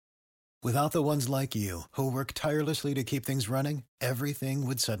Without the ones like you, who work tirelessly to keep things running, everything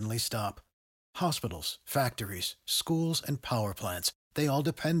would suddenly stop. Hospitals, factories, schools, and power plants, they all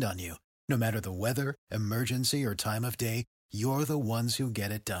depend on you. No matter the weather, emergency, or time of day, you're the ones who get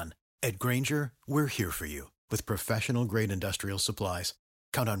it done. At Grainger, we're here for you with professional-grade industrial supplies.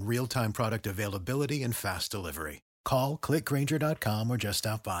 Count on real-time product availability and fast delivery. Call, click Grainger.com, or just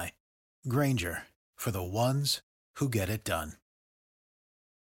stop by. Grainger, for the ones who get it done.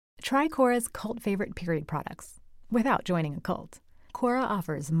 Try Cora's cult favorite period products without joining a cult. Cora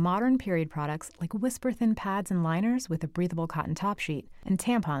offers modern period products like whisper-thin pads and liners with a breathable cotton top sheet and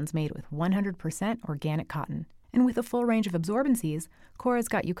tampons made with 100% organic cotton. And with a full range of absorbencies, Cora's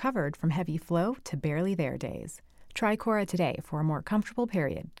got you covered from heavy flow to barely there days. Try Cora today for a more comfortable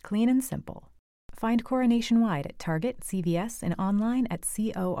period, clean and simple. Find Cora nationwide at Target, CVS, and online at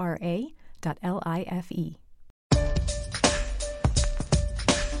cora.life.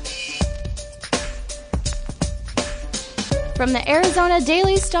 From the Arizona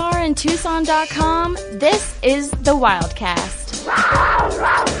Daily Star and Tucson.com, this is the Wildcast.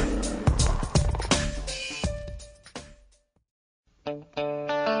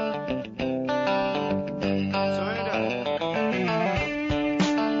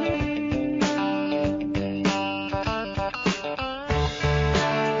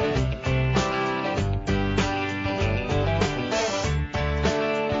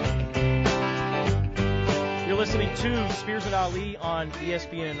 To Spears and Ali on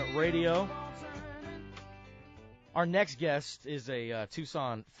ESPN Radio. Our next guest is a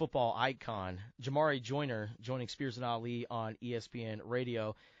Tucson football icon, Jamarye Joiner, joining Spears and Ali on ESPN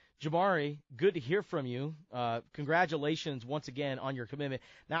Radio. Jamarye, good to hear from you. Congratulations once again on your commitment.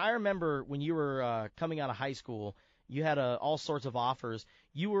 Now, I remember when you were coming out of high school, you had all sorts of offers.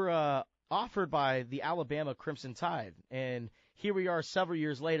 You were offered by the Alabama Crimson Tide, and here we are several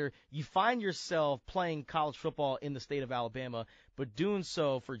years later. You find yourself playing college football in the state of Alabama, but doing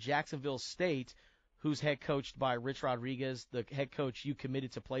so for Jacksonville State, who's head coached by RichRod, the head coach you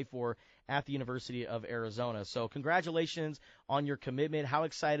committed to play for at the University of Arizona. So congratulations on your commitment. How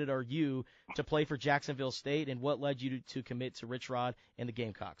excited are you to play for Jacksonville State, and what led you to commit to RichRod and the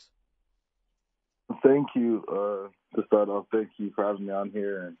Gamecocks? Thank you. To start off, thank you for having me on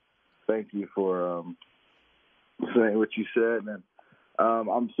here, and thank you for saying what you said. And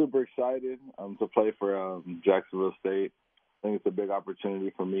I'm super excited to play for Jacksonville State. I think it's a big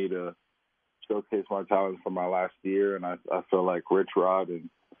opportunity for me to showcase my talents for my last year, and I feel like RichRod and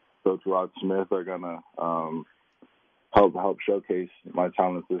Coach Rod Smith are going to help showcase my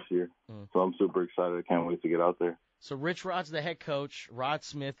talents this year. So I'm super excited. I can't wait to get out there. So RichRod's the head coach. Rod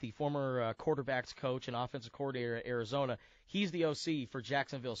Smith, the former quarterbacks coach and offensive coordinator at Arizona, he's the OC for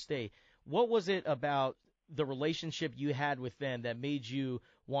Jacksonville State. What was it about the relationship you had with them that made you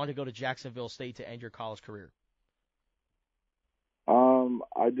want to go to Jacksonville State to end your college career?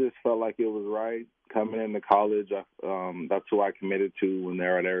 I just felt like it was right coming into college. That's who I committed to when they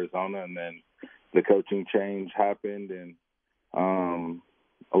were at Arizona, and then the coaching change happened, and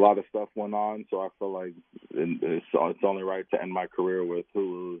a lot of stuff went on. So I feel like it's only right to end my career with who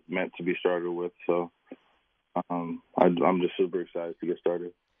it was meant to be started with. So I'm just super excited to get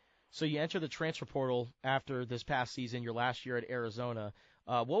started. So you enter the transfer portal after this past season, your last year at Arizona.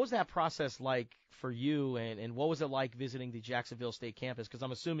 What was that process like for you, and what was it like visiting the Jacksonville State campus? Because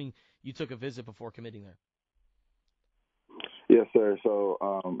I'm assuming you took a visit before committing there. Yes, sir. So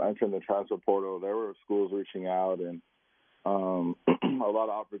entering the transfer portal, there were schools reaching out and a lot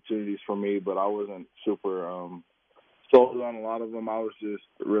of opportunities for me, but I wasn't super sold on a lot of them. I was just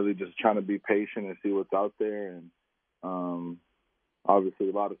really just trying to be patient and see what's out there. And obviously,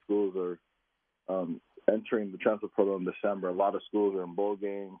 a lot of schools are entering the transfer portal in December. A lot of schools are in bowl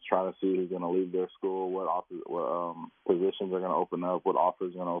games, trying to see who's going to leave their school, what positions are going to open up, what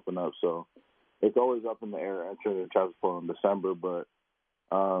offers are going to open up. So it's always up in the air entering the transfer portal in December. But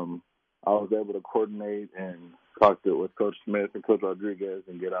I was able to coordinate and talk with Coach Smith and Coach Rodriguez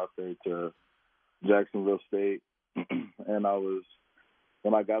and get out there to Jacksonville State. And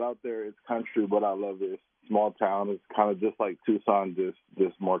when I got out there, it's country, but I love it. It's a small town. It's kind of just like Tucson,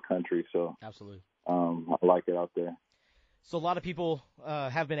 just more country. So absolutely. I like it out there. So a lot of people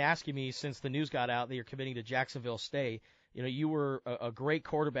have been asking me since the news got out that you're committing to Jacksonville State. You know, you were a great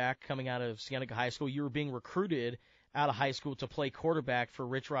quarterback coming out of Cienega High School. You were being recruited out of high school to play quarterback for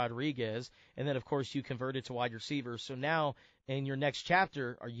Rich Rodriguez, and then, of course, you converted to wide receiver. So now in your next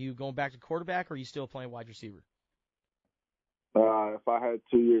chapter, are you going back to quarterback, or are you still playing wide receiver? If I had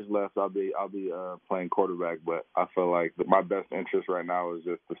 2 years left, I'll be playing quarterback, but I feel like my best interest right now is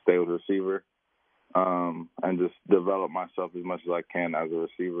just to stay with receiver and just develop myself as much as I can as a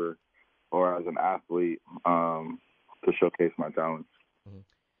receiver or as an athlete to showcase my talents. Mm-hmm.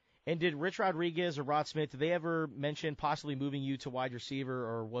 And did Rich Rodriguez or Rod Smith, did they ever mention possibly moving you to wide receiver,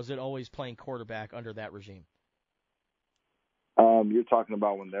 or was it always playing quarterback under that regime? You're talking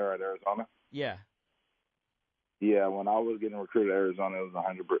about when they're at Arizona? Yeah. Yeah, when I was getting recruited at Arizona, it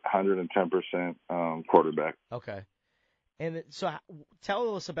was 110% quarterback. Okay. And so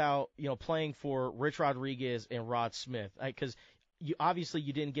tell us about, playing for Rich Rodriguez and Rod Smith, because obviously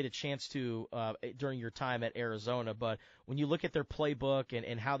you didn't get a chance to during your time at Arizona, but when you look at their playbook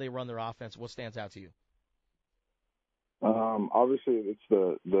and how they run their offense, what stands out to you? Obviously,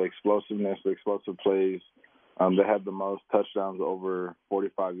 it's the explosiveness, the explosive plays. They had the most touchdowns over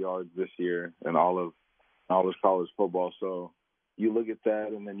 45 yards this year in all of college football. So you look at that,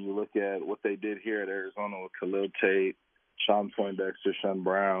 and then you look at what they did here at Arizona with Khalil Tate, Sean Poindexter, Sean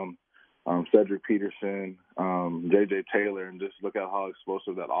Brown, Cedric Peterson, J.J. Taylor, and just look at how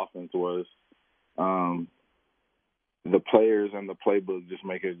explosive that offense was. The players and the playbook just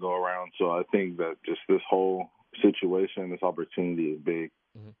make it go around. So I think that just this whole situation, this opportunity is big.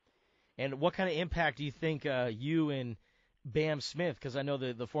 Mm-hmm. And what kind of impact do you think you and Bam Smith, because I know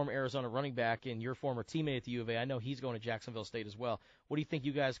the former Arizona running back and your former teammate at the U of A, I know he's going to Jacksonville State as well. What do you think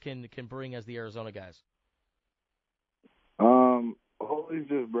you guys can bring as the Arizona guys? Hopefully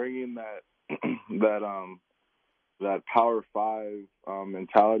just bringing that Power 5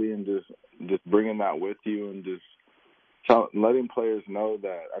 mentality and just bringing that with you and just letting players know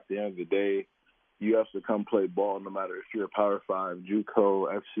that at the end of the day, you have to come play ball no matter if you're a Power 5,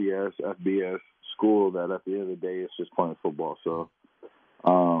 JUCO, FCS, FBS school, that at the end of the day, it's just playing football. So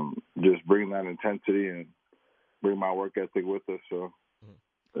just bring that intensity and bring my work ethic with us so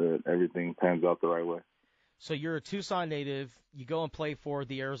that everything pans out the right way. So you're a Tucson native. You go and play for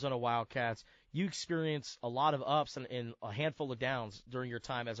the Arizona Wildcats. You experience a lot of ups and a handful of downs during your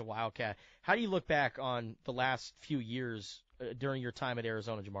time as a Wildcat. How do you look back on the last few years during your time at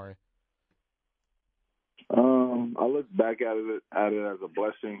Arizona, Jamarye? I look back at it as a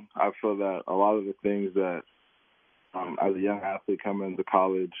blessing. I feel that a lot of the things that, as a young athlete coming into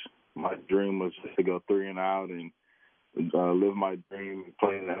college, my dream was just to go 3 and out and live my dream,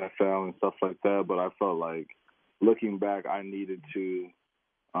 play in the NFL and stuff like that. But I felt like, looking back, I needed to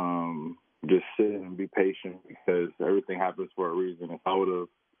just sit and be patient because everything happens for a reason. If I would have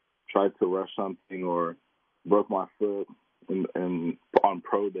tried to rush something or broke my foot on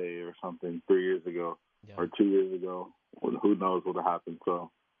pro day or something 3 years ago, or 2 years ago, who knows what would have happened. So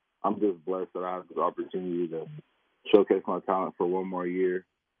I'm just blessed that I have this opportunity to showcase my talent for one more year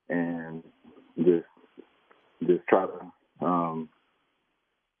and just try to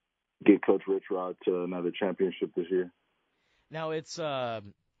get Coach RichRod to another championship this year. Now it's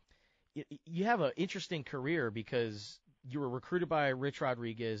you have an interesting career because you were recruited by Rich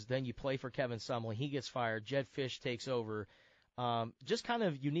Rodriguez, then you play for Kevin Sumlin, he gets fired, Jed Fish takes over. Just kind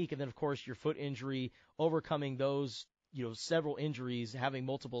of unique, and then of course your foot injury, overcoming those, several injuries, having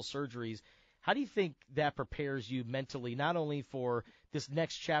multiple surgeries. How do you think that prepares you mentally, not only for this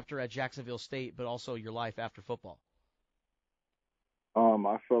next chapter at Jacksonville State, but also your life after football?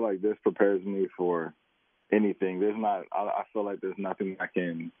 I feel like this prepares me for anything. I feel like there's nothing that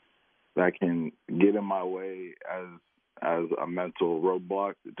can get in my way as a mental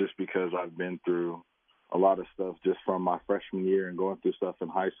roadblock, just because I've been through a lot of stuff just from my freshman year and going through stuff in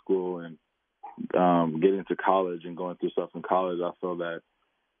high school and getting to college and going through stuff in college. I feel that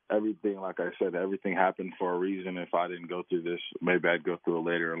everything, like I said, everything happened for a reason. If I didn't go through this, maybe I'd go through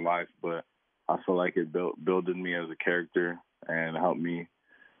it later in life. But I feel like it builded me as a character and helped me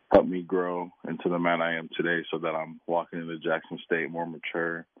grow into the man I am today, so that I'm walking into Jackson State more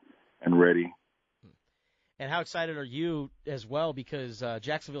mature and ready. And how excited are you as well, because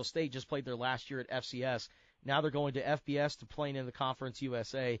Jacksonville State just played their last year at FCS. Now they're going to FBS to playing in the Conference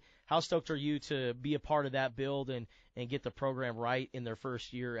USA. How stoked are you to be a part of that build and get the program right in their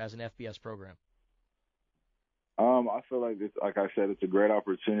first year as an FBS program? I feel like, like I said, it's a great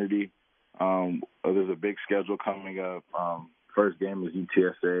opportunity. There's a big schedule coming up. First game is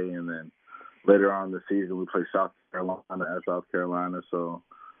UTSA, and then later on in the season we play South Carolina at South Carolina. So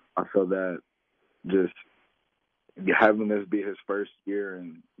I feel that just having this be his first year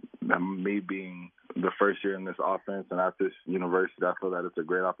and me being the first year in this offense and at this university, I feel that it's a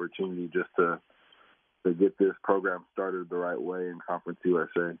great opportunity just to get this program started the right way in Conference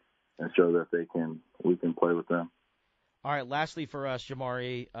USA and show that we can play with them. All right, lastly for us,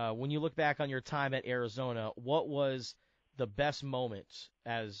 Jamarye, when you look back on your time at Arizona, what was the best moment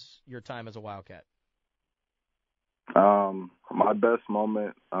as your time as a Wildcat? My best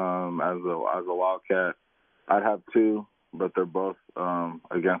moment as a Wildcat, I'd have two. but they're both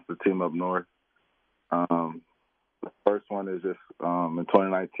against the team up north. The first one is just in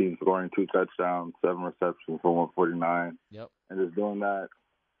 2019 scoring 2 touchdowns, 7 receptions for 149. Yep. And just doing that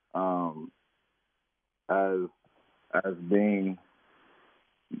as being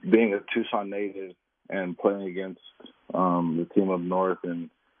a Tucson native and playing against the team up north and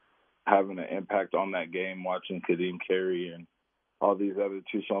having an impact on that game, watching Kadeem Carey and all these other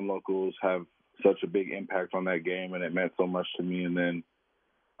Tucson locals have such a big impact on that game, and it meant so much to me. And then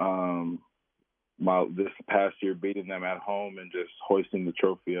this past year beating them at home and just hoisting the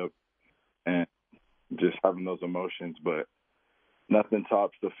trophy up and just having those emotions. But nothing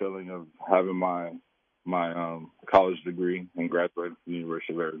tops the feeling of having my college degree and graduating from the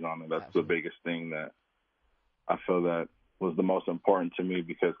University of Arizona. That's Absolutely. The biggest thing that I feel that was the most important to me,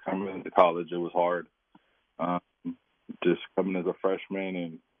 because coming into college, it was hard. Just coming as a freshman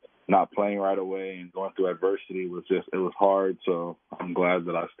and not playing right away and going through adversity it was hard. So I'm glad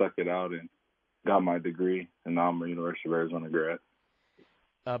that I stuck it out and got my degree, and now I'm a University of Arizona grad.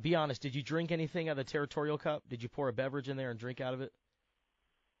 Be honest, did you drink anything out of the Territorial Cup? Did you pour a beverage in there and drink out of it?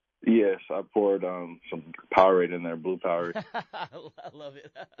 Yes, I poured some Powerade in there, blue Powerade. I love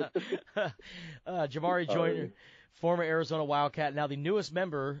it. Jamarye Joiner, former Arizona Wildcat, now the newest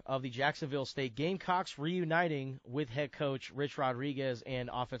member of the Jacksonville State Gamecocks, reuniting with head coach Rich Rodriguez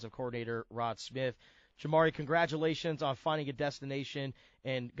and offensive coordinator Rod Smith. Jamarye, congratulations on finding a destination,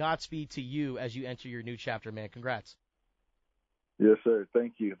 and Godspeed to you as you enter your new chapter, man. Congrats. Yes, sir.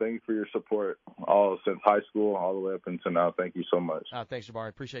 Thank you. Thank you for your support all since high school all the way up until now. Thank you so much. Thanks, Jamarye.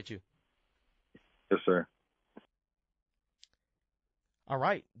 Appreciate you. Yes, sir. All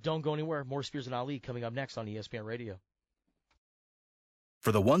right. Don't go anywhere. More Spears and Ali coming up next on ESPN Radio.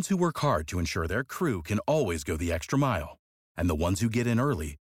 For the ones who work hard to ensure their crew can always go the extra mile, and the ones who get in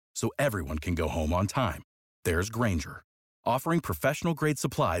early so everyone can go home on time, there's Grainger, offering professional-grade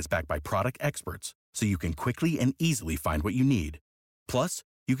supplies backed by product experts so you can quickly and easily find what you need. Plus,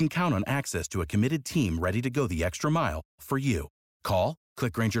 you can count on access to a committed team ready to go the extra mile for you. Call,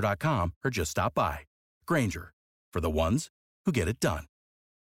 click Grainger.com, or just stop by. Grainger, for the ones who get it done.